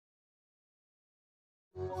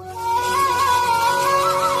Okay,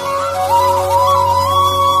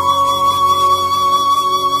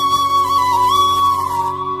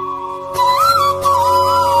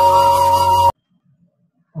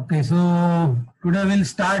 so today we'll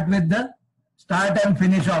start and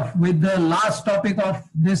finish off with the last topic of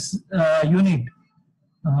this unit,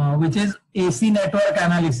 which is AC network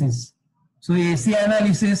analysis. So AC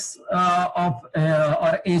analysis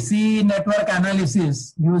or AC network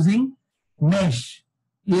analysis using mesh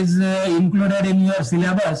is included in your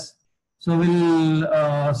syllabus. So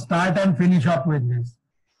we'll start and finish up with this.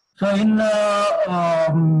 So in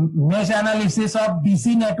mesh analysis of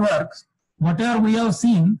DC networks, whatever we have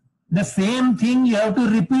seen, the same thing you have to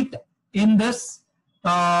repeat in this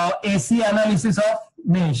AC analysis of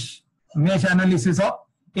mesh analysis of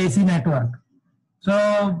AC network.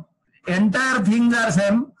 So entire things are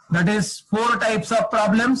same. That is 4 types of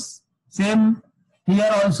problems. Same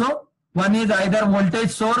here also. One is either voltage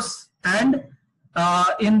source, and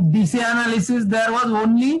in DC analysis there was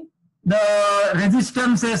only the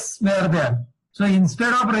resistances were there. So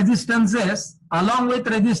instead of resistances, along with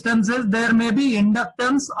resistances, there may be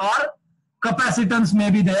inductance or capacitance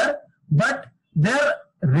may be there, but their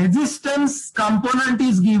resistance component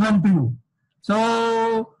is given to you.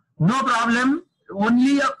 So no problem.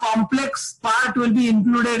 Only a complex part will be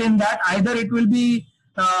included in that. Either it will be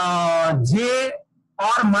J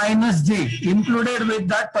or minus J included with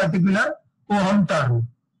that particular ohm term.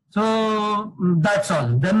 So that's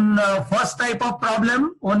all. Then first type of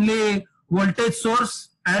problem, only voltage source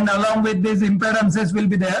and along with these impedances will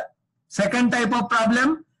be there. Second type of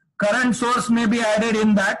problem, current source may be added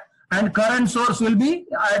in that, and current source will be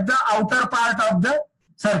at the outer part of the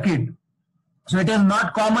circuit. So it is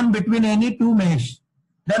not common between any two mesh.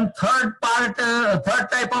 Then third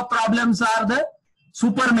type of problems are the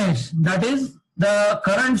super mesh. That is, the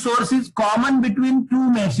current source is common between two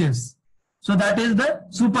meshes. So that is the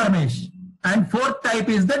super mesh. And fourth type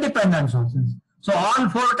is the dependent sources. So all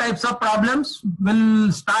 4 types of problems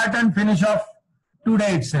will start and finish off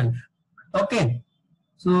today itself. Okay.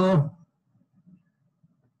 So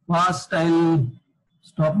first I'll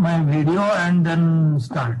stop my video and then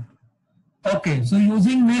start. Okay. So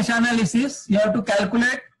using mesh analysis, you have to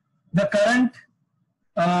calculate the current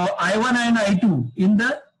I1 and I2 in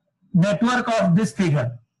the network of this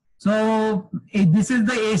figure. So this is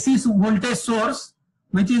the AC voltage source,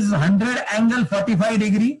 which is 100 angle 45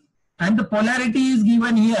 degree. And the polarity is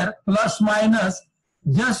given here, plus minus,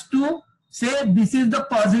 just to say this is the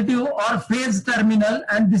positive or phase terminal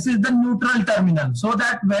and this is the neutral terminal. So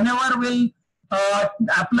that whenever we'll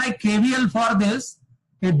apply KVL for this,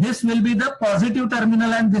 this will be the positive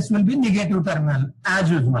terminal and this will be negative terminal as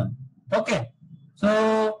usual. Okay.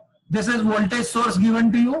 So this is voltage source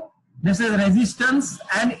given to you. This is resistance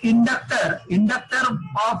and inductor. Inductor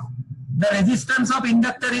of the resistance of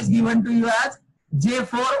inductor is given to you as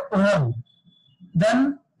J4 ohm.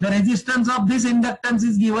 Then the resistance of this inductance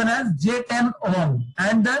is given as J10 ohm.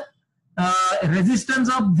 And the resistance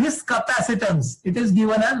of this capacitance, it is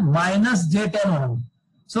given as minus J10 ohm.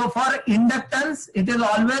 So for inductance, it is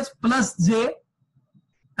always plus J.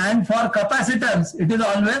 And for capacitance, it is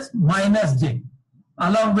always minus J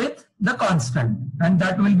along with the constant. And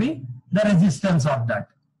that will be the resistance of that.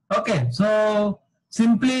 Okay. So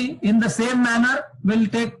simply in the same manner, we'll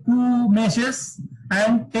take 2 meshes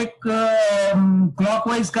and take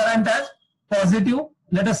clockwise current as positive.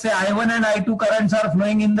 Let us say I1 and I2 currents are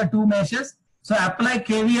flowing in the 2 meshes. So apply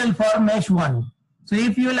KVL for mesh 1. So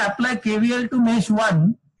if you will apply KVL to mesh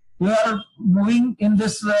 1, you are moving in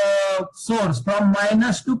this source from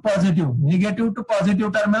minus to positive, negative to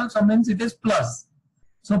positive terminal. So means it is plus.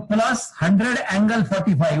 So plus 100 angle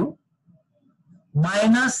 45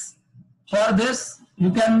 minus, for this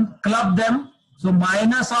you can club them. So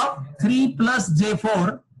minus of 3 plus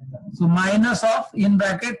J4. So minus of in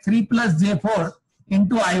bracket 3 plus J4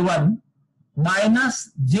 into I1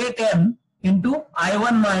 minus J10 into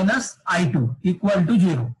I1 minus I2 equal to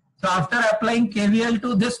 0. So after applying KVL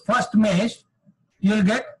to this first mesh, you will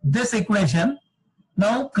get this equation.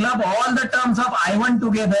 Now club all the terms of I1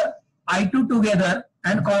 together, I2 together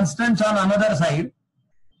and constants on another side.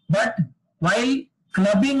 But while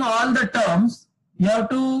clubbing all the terms, you have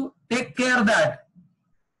to take care that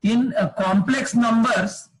in complex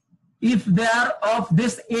numbers, if they are of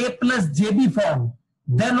this A plus JB form,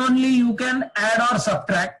 then only you can add or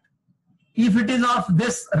subtract. If it is of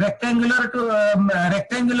this rectangular to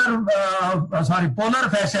polar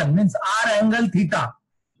fashion, means R angle theta,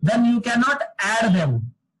 then you cannot add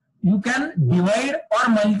them. You can divide or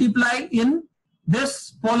multiply in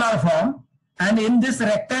this polar form, and in this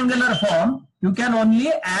rectangular form, you can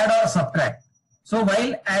only add or subtract. So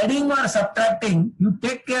while adding or subtracting, you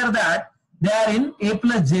take care that they are in A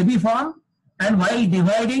plus JB form, and while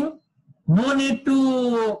dividing, no need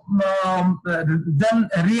to then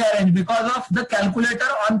rearrange, because of the calculator.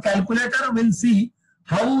 On calculator, we'll see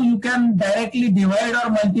how you can directly divide or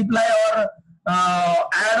multiply or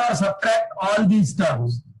add or subtract all these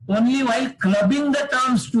terms. Only while clubbing the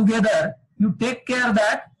terms together, you take care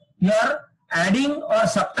that you are adding or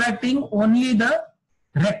subtracting only the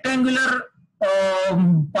rectangular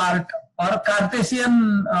part or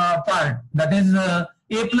Cartesian part, that is A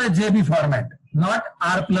plus JB format, not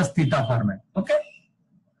R plus theta format. Okay.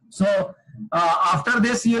 So after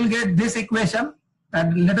this, you will get this equation,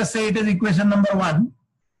 and let us say it is equation number 1.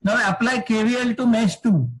 Now apply KVL to mesh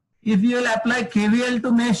 2. If you will apply KVL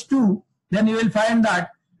to mesh 2, then you will find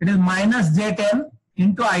that it is minus J10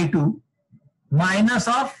 into I2 minus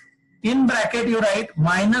of, in bracket you write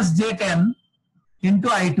minus J10 into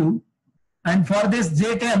I2, and for this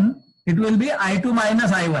J10 it will be I2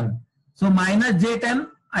 minus I1. So minus J10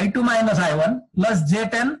 I2 minus I1 plus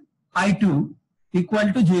J10 I2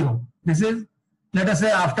 equal to 0. This is, let us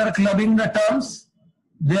say, after clubbing the terms,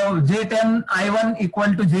 J10 I1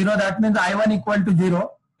 equal to 0. That means I1 equal to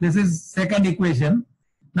 0. This is second equation.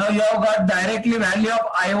 Now you have got directly value of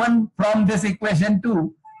I1 from this equation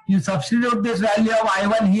 2. You substitute this value of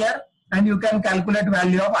I1 here, and you can calculate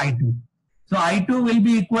value of I2. So I2 will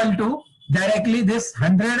be equal to directly this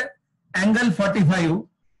 100 angle 45.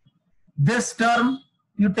 This term,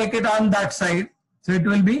 you take it on that side. So it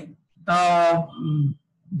will be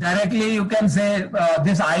directly, you can say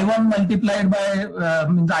this I1 multiplied by,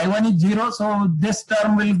 means I1 is 0. So this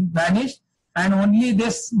term will vanish, and only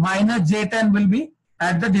this minus J10 will be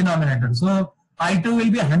at the denominator. So I2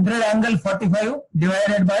 will be 100 angle 45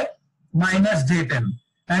 divided by minus J10.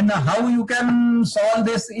 And how you can solve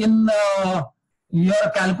this in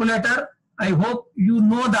your calculator, I hope you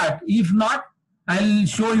know that. If not, I'll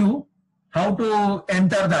show you how to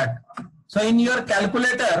enter that. So in your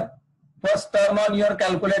calculator, first turn on your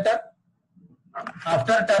calculator.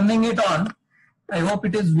 After turning it on, I hope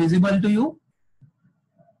it is visible to you.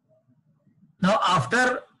 Now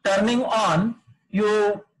after turning on,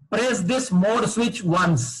 you press this mode switch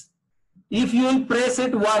once. If you will press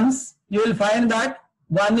it once, you will find that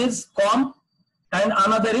one is comp and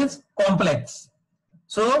another is complex.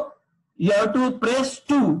 So you have to press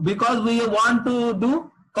 2 because we want to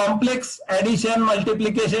do complex addition,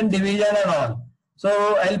 multiplication, division and all.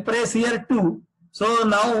 So I'll press here 2. So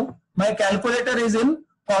now my calculator is in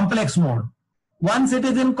complex mode. Once it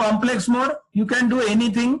is in complex mode, you can do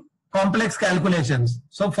anything complex calculations.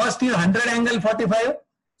 So first is 100 angle 45.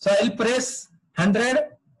 So I'll press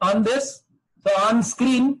 100 on this. So on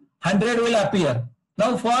screen 100 will appear.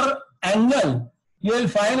 Now for angle, you will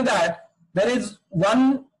find that there is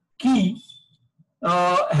one key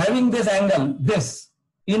having this angle, this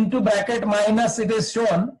into bracket minus it is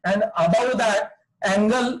shown, and above that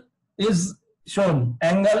angle is shown,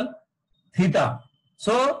 angle theta.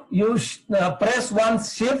 So you press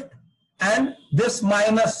once shift and this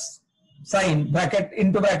minus sign, bracket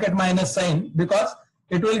into bracket minus sign, because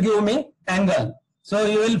it will give me angle. So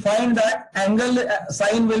you will find that angle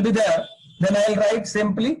sign will be there. Then I will write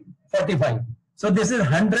simply 45. So this is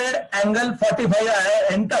 100 angle 45 I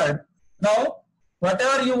entered. Now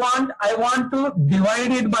whatever you want, I want to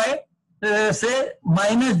divide it by say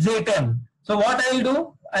minus J10. So what I will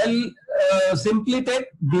do, I will simply take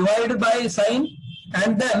divide by sign,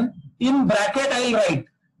 and then in bracket I will write,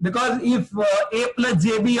 because if A plus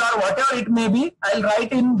JB or whatever it may be, I will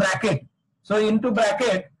write in bracket. So into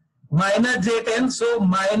bracket minus J10, so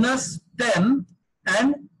minus 10,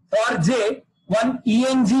 and for J, one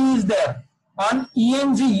ENG is there. On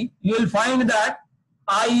ENG, you will find that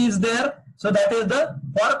I is there. So that is the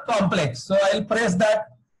for complex. So I will press that.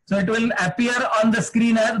 So it will appear on the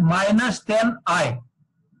screen as minus 10I.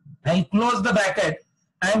 I will close the bracket,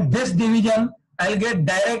 and this division I will get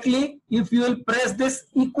directly. If you will press this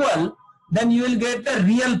equal, then you will get the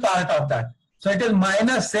real part of that. So it is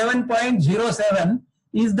minus 7.07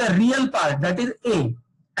 is the real part, that is A.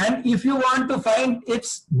 And if you want to find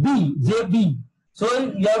its B, JB,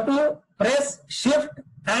 so you have to press shift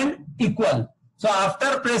and equal. So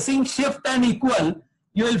after pressing shift and equal,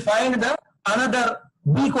 you will find the another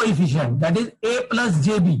B coefficient, that is A plus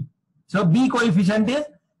JB. So B coefficient is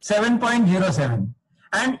 7.07.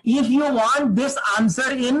 And if you want this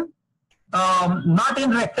answer in not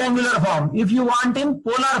in rectangular form, if you want in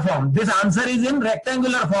polar form, this answer is in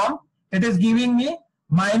rectangular form. It is giving me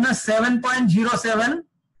minus 7.07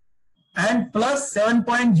 and plus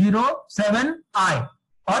 7.07 I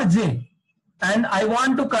or J. And I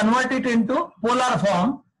want to convert it into polar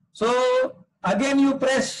form. So Again you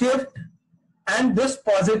press shift and this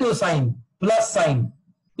positive sign, plus sign.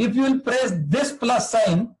 If you will press this plus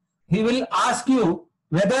sign, he will ask you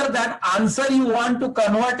whether that answer you want to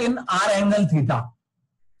convert in R angle theta.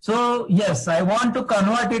 So yes, I want to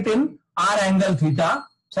convert it in R angle theta.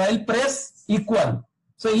 So I'll press equal.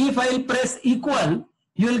 So if I'll press equal,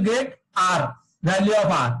 you will get R, value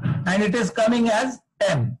of R, and it is coming as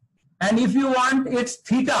 10. And if you want its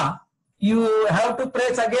theta, you have to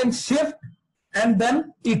press again shift and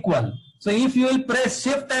then equal. So if you will press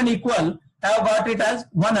shift and equal, I have got it as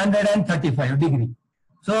 135 degree.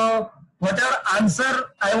 So whatever answer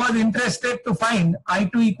I was interested to find,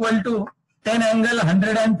 I2 equal to 10 angle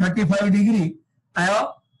 135 degree, I have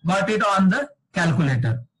got it on the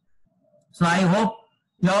calculator. So I hope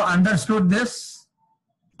you have understood this.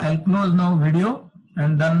 I'll close now video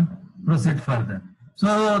and then proceed further.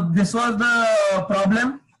 So this was the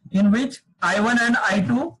problem in which I1 and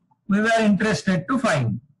I2 we were interested to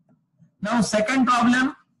find. Now second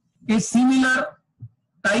problem is similar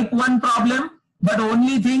type 1 problem, but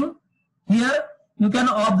only thing here you can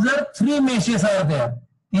observe 3 meshes are there.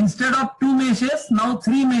 Instead of 2 meshes, now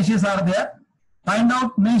 3 meshes are there. Find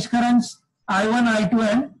out mesh currents I1,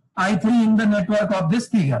 I2 and I3 in the network of this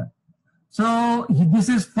figure. So this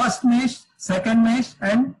is first mesh, second mesh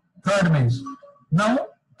and third mesh. Now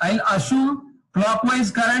I'll assume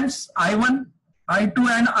clockwise currents I1, I2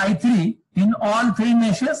 and I3 in all 3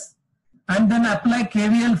 meshes and then apply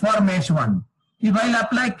KVL for mesh 1. If I'll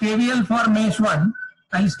apply KVL for mesh 1,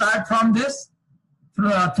 I'll start from this.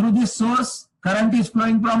 Through this source, current is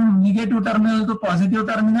flowing from negative terminal to positive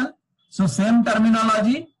terminal. So same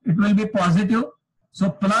terminology, it will be positive. So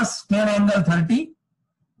plus 10 angle 30,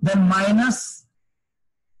 then minus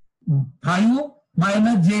 5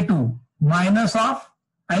 minus J2, minus of,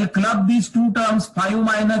 I'll club these two terms 5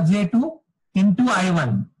 minus J2 into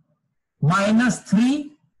I1, minus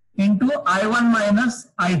 3 into I1 minus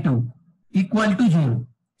I2 equal to 0.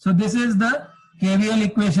 So this is the KVL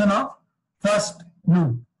equation of first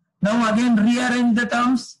loop. Now again rearrange the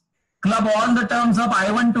terms, club all the terms of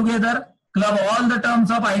I1 together, club all the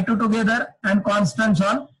terms of I2 together and constants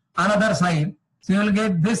on another side. So you will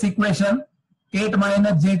get this equation 8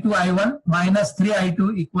 minus J2 I1 minus 3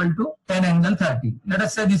 I2 equal to 10 angle 30. Let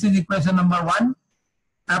us say this is equation number 1.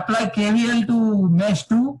 Apply KVL to mesh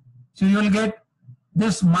 2. So you will get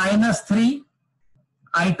this minus 3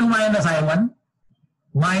 I2 minus I1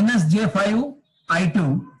 minus J5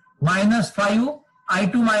 I2 minus 5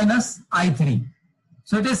 I2 minus I3.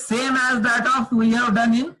 So it is same as that of we have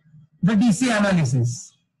done in the DC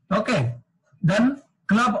analysis. Okay. Then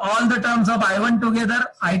club all the terms of I1 together,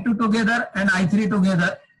 I2 together and I3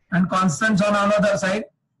 together and constants on another side.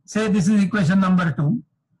 Say this is equation number 2.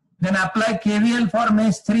 Then apply KVL for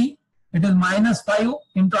mesh 3. It is minus 5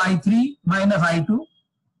 into I3 minus I2.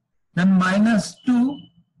 Then minus 2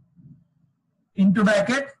 into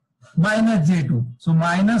bracket minus J2. So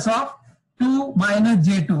minus of 2 minus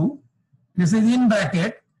J2, this is in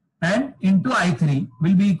bracket and into I3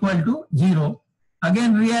 will be equal to 0.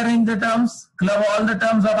 Again rearrange the terms, club all the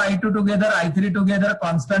terms of I2 together, I3 together,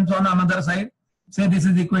 constants on another side. Say this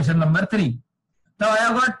is equation number 3. Now I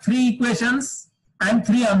have got 3 equations and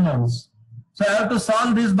 3 unknowns. So I have to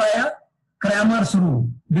solve this by a Cramer's rule,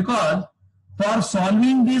 because for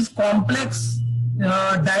solving this complex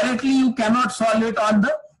directly you cannot solve it on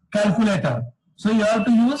the calculator. So you have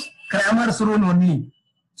to use Cramer's rule only.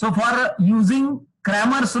 So for using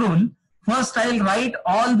Cramer's rule, first I'll write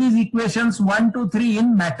all these equations 1, 2, 3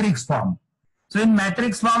 in matrix form. So in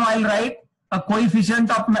matrix form I'll write a coefficient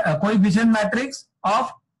matrix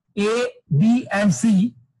of A, B and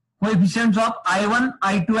C, coefficients of I1,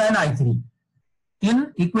 I2 and I3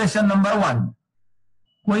 in equation number 1.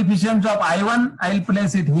 Coefficients of I1 I'll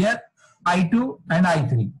place it here, I2 and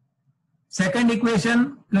I3. Second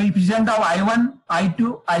equation, coefficient of I1,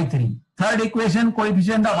 I2, I3. Third equation,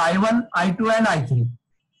 coefficient of I1, I2 and I3.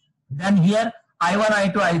 Then here I1,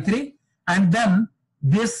 I2, I3, and then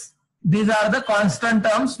these are the constant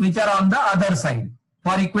terms which are on the other side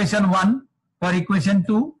for equation 1, for equation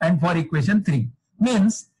 2 and for equation 3.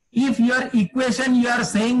 Means if your equation you are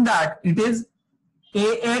saying that it is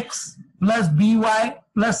AX plus BY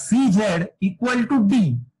plus CZ equal to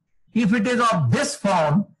D. If it is of this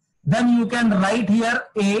form, then you can write here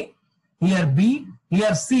A, here B,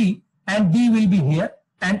 here C and D will be here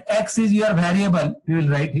and X is your variable, you will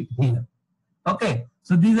write it here. Okay,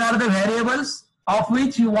 so these are the variables of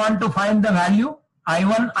which you want to find the value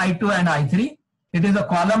I1, I2 and I3. It is a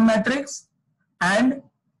column matrix and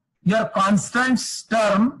your constants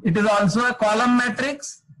term, it is also a column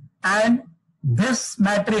matrix, and this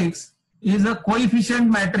matrix is a coefficient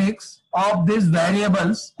matrix of these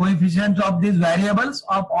variables, coefficients of these variables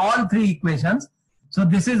of all three equations. So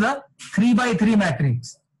this is a 3 by 3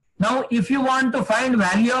 matrix. Now if you want to find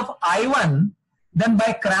value of I1, then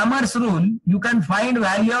by Cramer's rule, you can find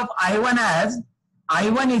value of I1 as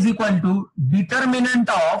I1 is equal to determinant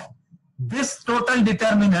of this total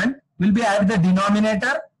determinant will be at the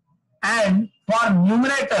denominator, and for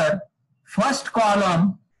numerator, first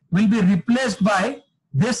column will be replaced by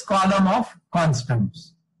this column of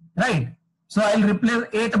constants, right? So I'll replace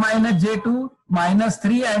 8 minus J2 minus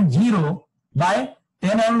 3 and 0 by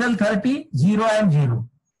 10 angle 30, 0 and 0.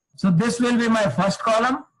 So this will be my first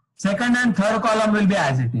column, second and third column will be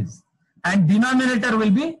as it is. And denominator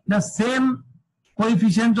will be the same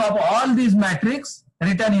coefficients of all these matrix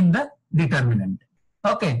written in the determinant.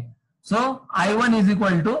 Okay, so I1 is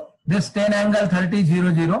equal to this 10 angle 30,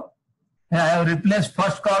 0, 0. I have replaced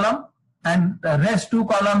first column and the rest two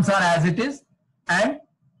columns are as it is, and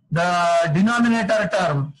the denominator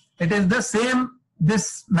term, it is the same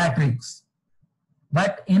this matrix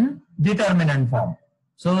but in determinant form.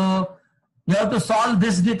 So you have to solve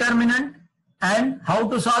this determinant. And how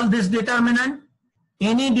to solve this determinant?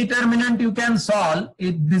 Any determinant you can solve.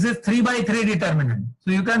 This is 3 by 3 determinant.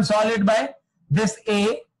 So you can solve it by this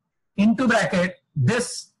A into bracket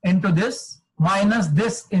this into this minus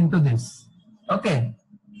this into this. Okay.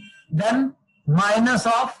 Then minus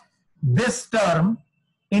of this term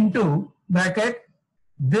into bracket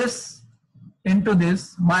this into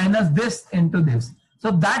this minus this into this. So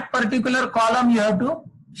that particular column you have to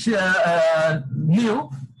leave,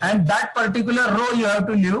 and that particular row you have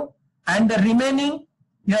to leave, and the remaining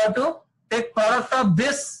you have to take product of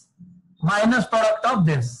this minus product of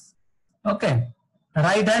this. Okay.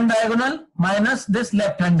 Right hand diagonal minus this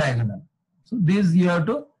left hand diagonal. So this you have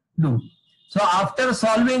to do. So after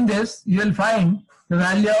solving this, you will find the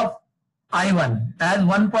value of I1 as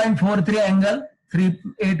 1.43 angle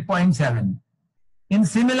 38.7. In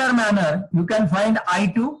similar manner, you can find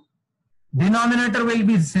I2. Denominator will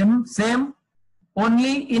be same.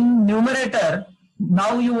 Only in numerator,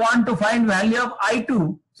 now you want to find value of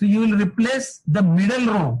I2. So you will replace the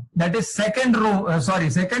middle row, that is second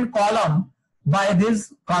column by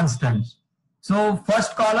these constants. So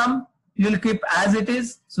first column you will keep as it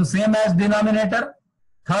is, so same as denominator.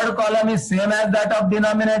 Third column is same as that of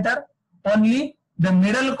denominator. Only the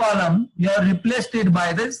middle column you have replaced it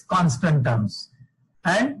by this constant terms,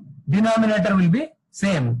 and denominator will be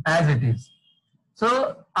same as it is.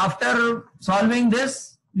 So after solving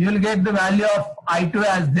this, you will get the value of I2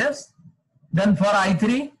 as this. Then for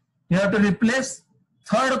I3, you have to replace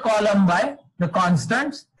third column by the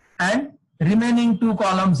constants, and remaining two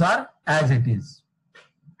columns are as it is.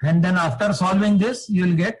 And then after solving this, you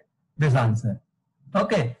will get this answer.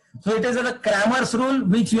 Okay. So it is the Cramer's rule,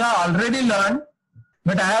 which you have already learned,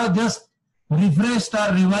 but I have just refreshed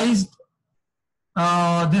or revised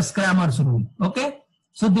this Cramer's rule. Okay.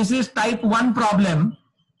 So this is type 1 problem.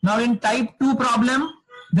 Now in type 2 problem,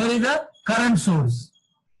 there is a current source.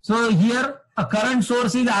 So here a current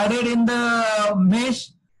source is added in the mesh,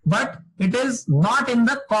 but it is not in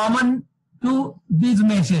the common to these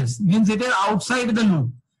meshes, means it is outside the loop.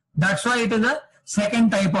 That's why it is a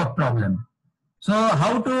second type of problem. So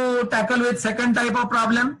how to tackle with second type of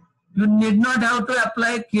problem? You need not have to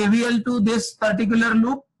apply KVL to this particular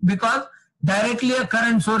loop, because directly a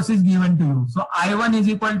current source is given to you. So I1 is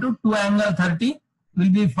equal to 2 angle 30 will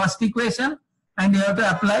be first equation, and you have to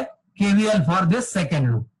apply KVL for this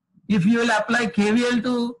second loop. If you will apply KVL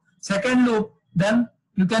to second loop, then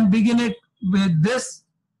you can begin it with this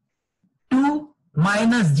 2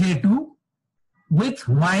 minus J2 with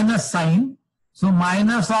minus sign. So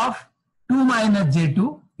minus of 2 minus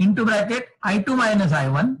J2 into bracket I2 minus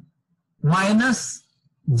I1 minus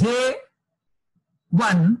J1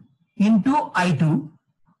 into I2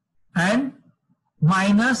 and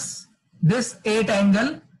minus this 8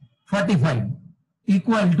 angle 45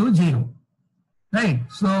 equal to 0. Right.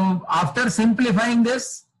 So after simplifying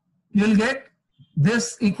this, you will get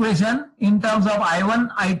this equation in terms of I1,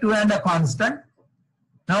 I2 and a constant.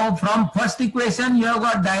 Now from first equation, you have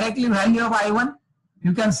got directly value of I1.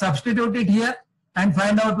 You can substitute it here and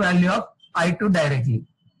find out value of I2 directly.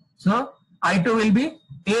 So I2 will be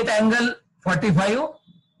 8 angle 45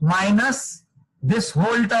 minus this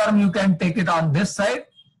whole term, you can take it on this side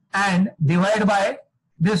and divide by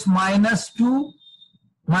this minus 2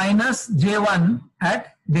 minus J1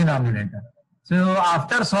 at denominator. So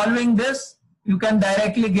after solving this, you can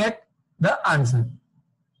directly get the answer.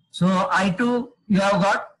 So I2 you have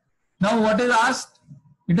got. Now what is asked?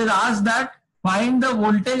 It is asked that find the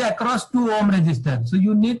voltage across 2 ohm resistor. So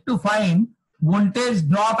you need to find voltage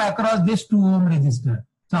drop across this 2 ohm resistor.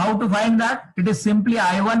 So how to find that? It is simply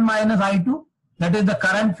I1 minus I2, that is the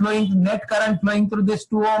current flowing, net current flowing through this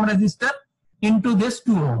 2 ohm resistor into this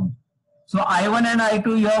 2 ohm. So I1 and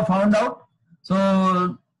I2 you have found out.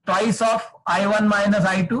 So twice of I1 minus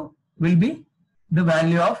I2 will be the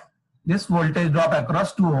value of this voltage drop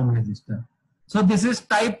across 2 ohm resistor. So this is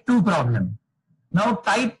type 2 problem. Now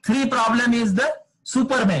type 3 problem is the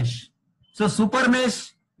super mesh. So super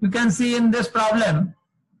mesh, you can see in this problem,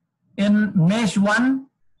 in mesh 1,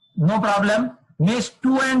 no problem. Mesh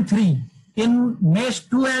 2 and 3. In mesh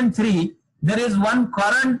 2 and 3, there is one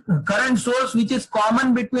current source which is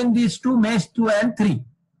common between these two, mesh 2 and 3.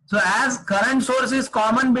 So as current source is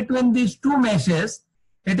common between these two meshes,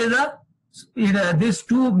 it is these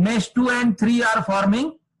two, mesh 2 and 3 are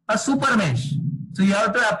forming a super mesh. So you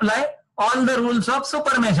have to apply all the rules of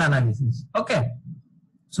super mesh analysis. Okay.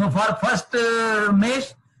 So for first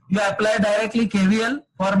mesh, you apply directly KVL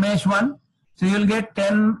for mesh 1. So you will get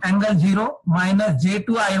 10 angle 0 minus J2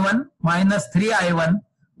 I1 minus 3 I1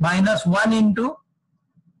 minus 1 into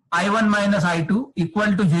I1 minus I2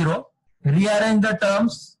 equal to 0. Rearrange the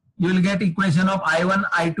terms. You will get equation of I1,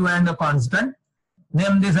 I2 and a constant.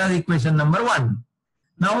 Name this as equation number 1.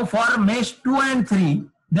 Now for mesh 2 and 3,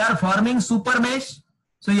 they are forming super mesh.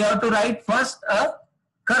 So you have to write first a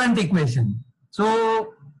current equation.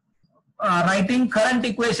 So writing current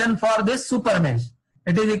equation for this super mesh,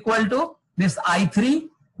 it is equal to this I3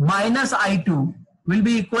 minus I2 will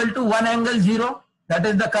be equal to 1 angle 0. That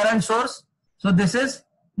is the current source. So this is,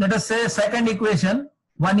 let us say, second equation.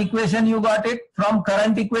 One equation you got it from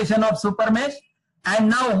current equation of super mesh, and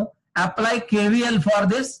now apply KVL for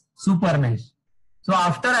this super mesh. So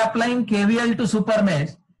after applying KVL to super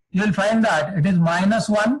mesh, you will find that it is minus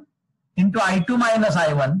 1 into I2 minus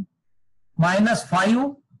I1 minus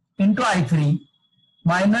 5 into I3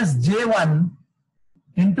 minus J1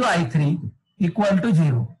 into I3 equal to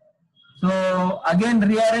 0. So again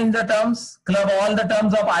rearrange the terms, club all the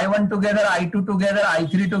terms of I1 together, I2 together,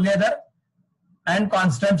 I3 together, and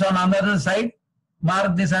constants on another side.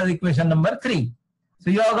 Mark this as equation number 3. So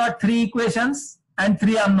you have got 3 equations and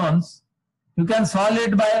 3 unknowns. You can solve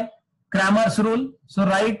it by Cramer's rule. So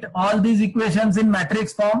write all these equations in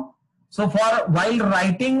matrix form. So while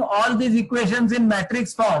writing all these equations in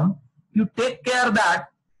matrix form, you take care that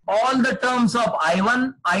all the terms of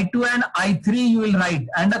I1, I2 and I3 you will write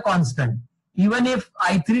and a constant. Even if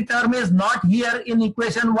I3 term is not here in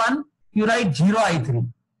equation 1, you write 0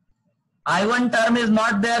 I3. I1 term is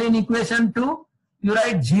not there in equation 2, you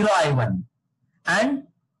write 0 I1. And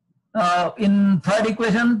in third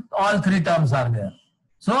equation, all 3 terms are there.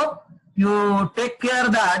 So you take care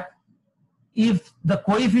that if the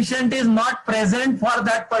coefficient is not present for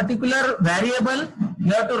that particular variable,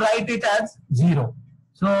 you have to write it as 0.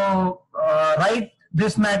 So write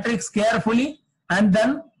this matrix carefully and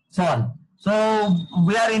then solve. So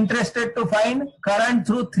we are interested to find current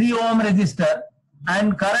through 3 ohm resistor,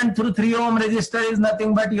 and current through 3 ohm resistor is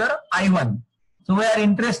nothing but your I1. So we are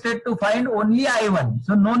interested to find only I1.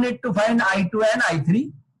 So no need to find I2 and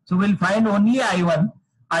I3. So we'll find only I1.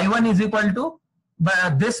 I1 is equal to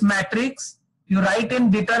this matrix you write in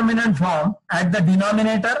determinant form at the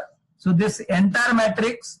denominator. So this entire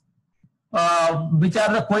matrix, which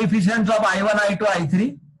are the coefficients of I1, I2,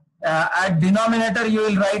 I3, at denominator you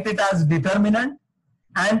will write it as determinant,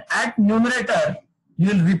 and at numerator you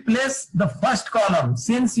will replace the first column.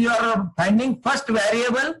 Since you are finding first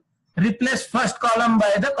variable, replace first column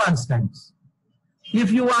by the constants. If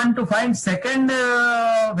you want to find second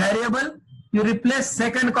variable, you replace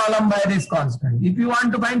second column by this constant. If you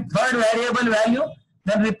want to find third variable value,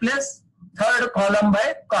 then replace third column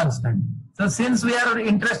by constant. So since we are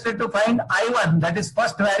interested to find I1, that is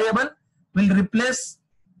first variable, we'll replace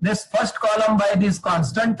this first column by this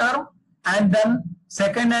constant term, and then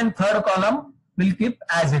second and third column will keep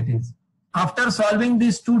as it is. After solving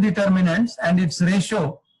these two determinants and its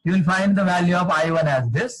ratio, you will find the value of I1 as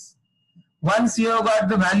this. Once you have got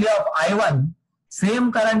the value of I1,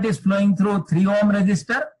 same current is flowing through 3 ohm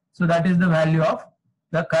resistor. So that is the value of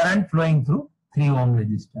the current flowing through 3 ohm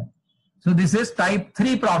resistor. So this is type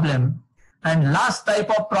 3 problem. And last type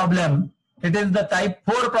of problem, it is the type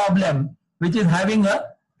 4 problem, which is having a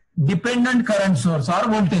dependent current source or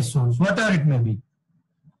voltage source, whatever it may be.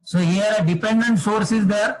 So here a dependent source is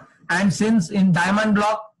there, and since in diamond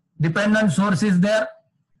block dependent source is there,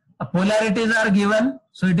 polarities are given,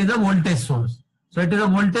 so it is a voltage source. So it is a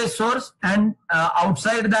voltage source, and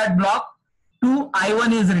outside that block 2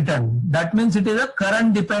 I1 is written. That means it is a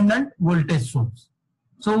current dependent voltage source.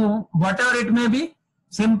 So whatever it may be,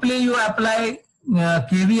 simply you apply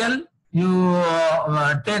KVL you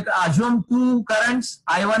assume two currents,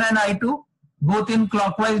 I1 and I2, both in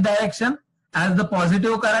clockwise direction as the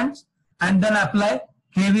positive currents, and then apply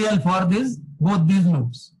KVL for both these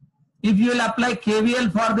loops. If you will apply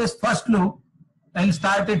KVL for this first loop, I'll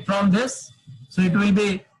start it from this. So it will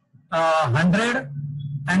be 100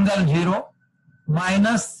 angle 0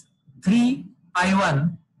 minus 3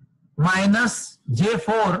 I1 minus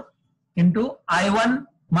J4 into I1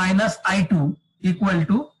 minus I2 equal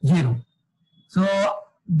to 0. So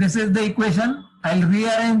this is the equation. I'll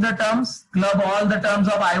rearrange the terms, club all the terms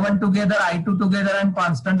of I1 together, I2 together, and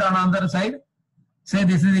constant on other side. Say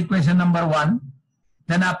this is equation number 1.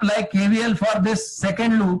 Then apply KVL for this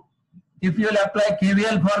second loop. If you will apply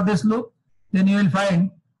KVL for this loop, then you will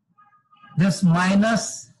find this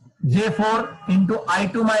minus J4 into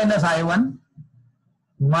I2 minus I1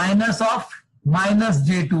 minus of minus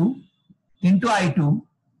J2 into I2,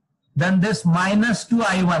 then this minus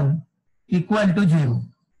 2I1 equal to 0.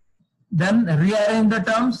 Then rearrange the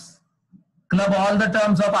terms, club all the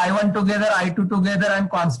terms of I1 together, I2 together, and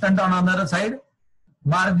constant on another side.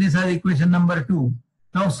 Mark this as equation number 2.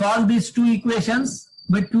 Now solve these two equations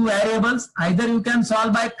with two variables. Either you can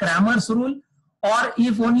solve by Cramer's rule, or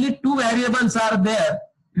if only two variables are there,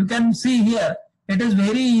 you can see here, it is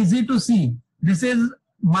very easy to see. This is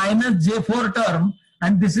minus J4 term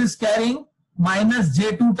and this is carrying minus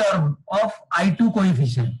J2 term of I2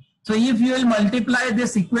 coefficient. So if you will multiply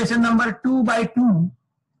this equation number 2 by 2,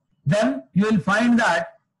 then you will find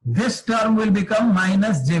that this term will become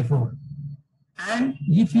minus J4. And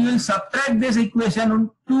if you will subtract this equation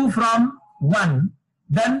 2 from 1,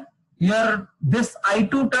 then this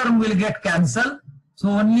I2 term will get cancelled. So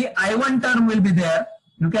only I1 term will be there.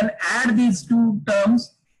 You can add these two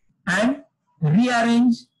terms and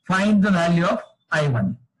rearrange, find the value of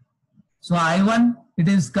I1. So I1, it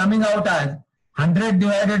is coming out as 100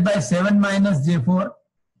 divided by 7 minus J4,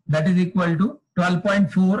 that is equal to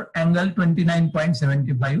 12.4 angle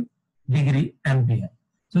 29.75 degree ampere.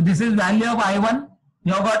 So this is value of I1.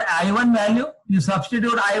 You have got I1 value. You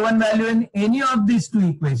substitute I1 value in any of these two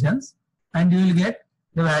equations and you will get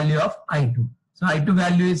the value of I2. So I2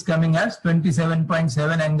 value is coming as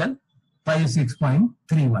 27.7 angle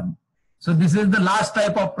 56.31. So this is the last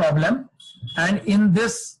type of problem. And in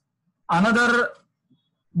this, another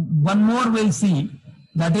one more we'll see,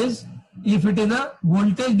 that is if it is a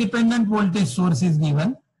voltage dependent voltage source is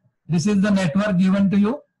given, this is the network given to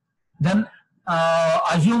you, then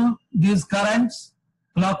assume these currents,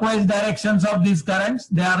 clockwise directions of these currents,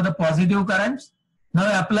 they are the positive currents.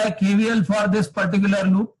 Now apply KVL for this particular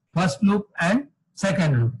loop, first loop and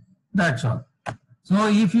second loop. That's all. So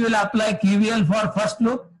if you will apply KVL for first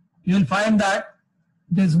loop, you will find that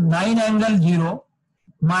this 9 angle 0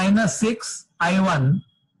 minus 6 I1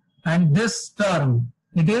 and this term,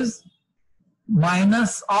 it is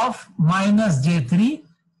minus of minus J3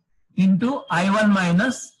 into I1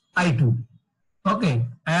 minus I2. Okay,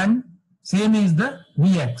 and same is the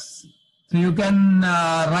Vx. So you can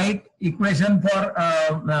write equation for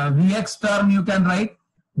Vx term, you can write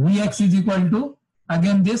Vx is equal to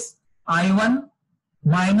again this I1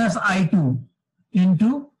 minus I2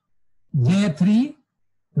 into J3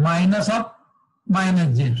 minus of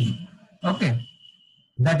minus J3. Okay,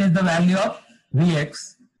 that is the value of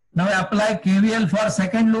Vx. Now apply KVL for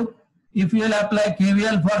second loop. If you will apply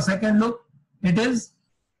KVL for second loop, it is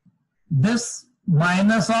this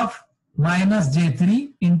minus of minus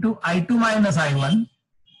J3 into I2 minus I1,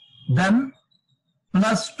 then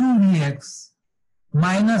plus 2Vx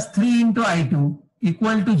minus 3 into I2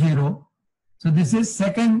 equal to 0. So this is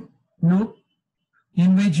second loop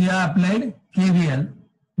in which you have applied KVL.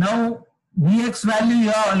 Now Vx value you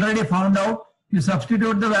have already found out. You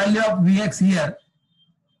substitute the value of Vx here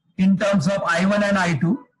in terms of I1 and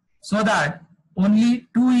I2, so that only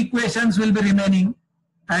two equations will be remaining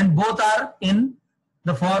and both are in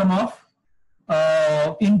the form of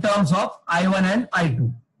in terms of I1 and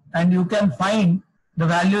I2. And you can find the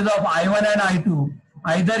values of I1 and I2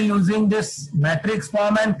 either using this matrix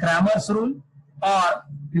form and Cramer's rule, or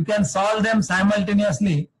you can solve them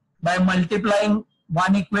simultaneously by multiplying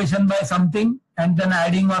one equation by something and then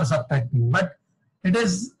adding or subtracting. But it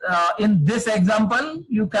is in this example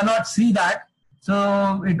you cannot see that,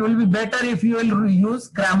 so it will be better if you will use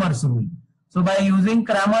Cramer's rule. So by using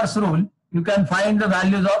Cramer's rule you can find the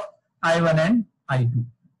values of I1 and I2,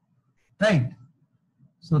 right?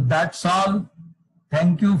 So that's all.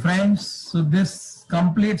 Thank you, friends. So this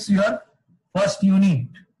completes your first unit.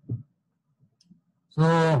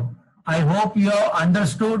 So I hope you have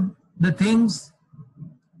understood the things.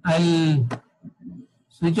 I'll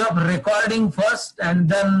switch off recording first and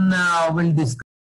then we'll discuss.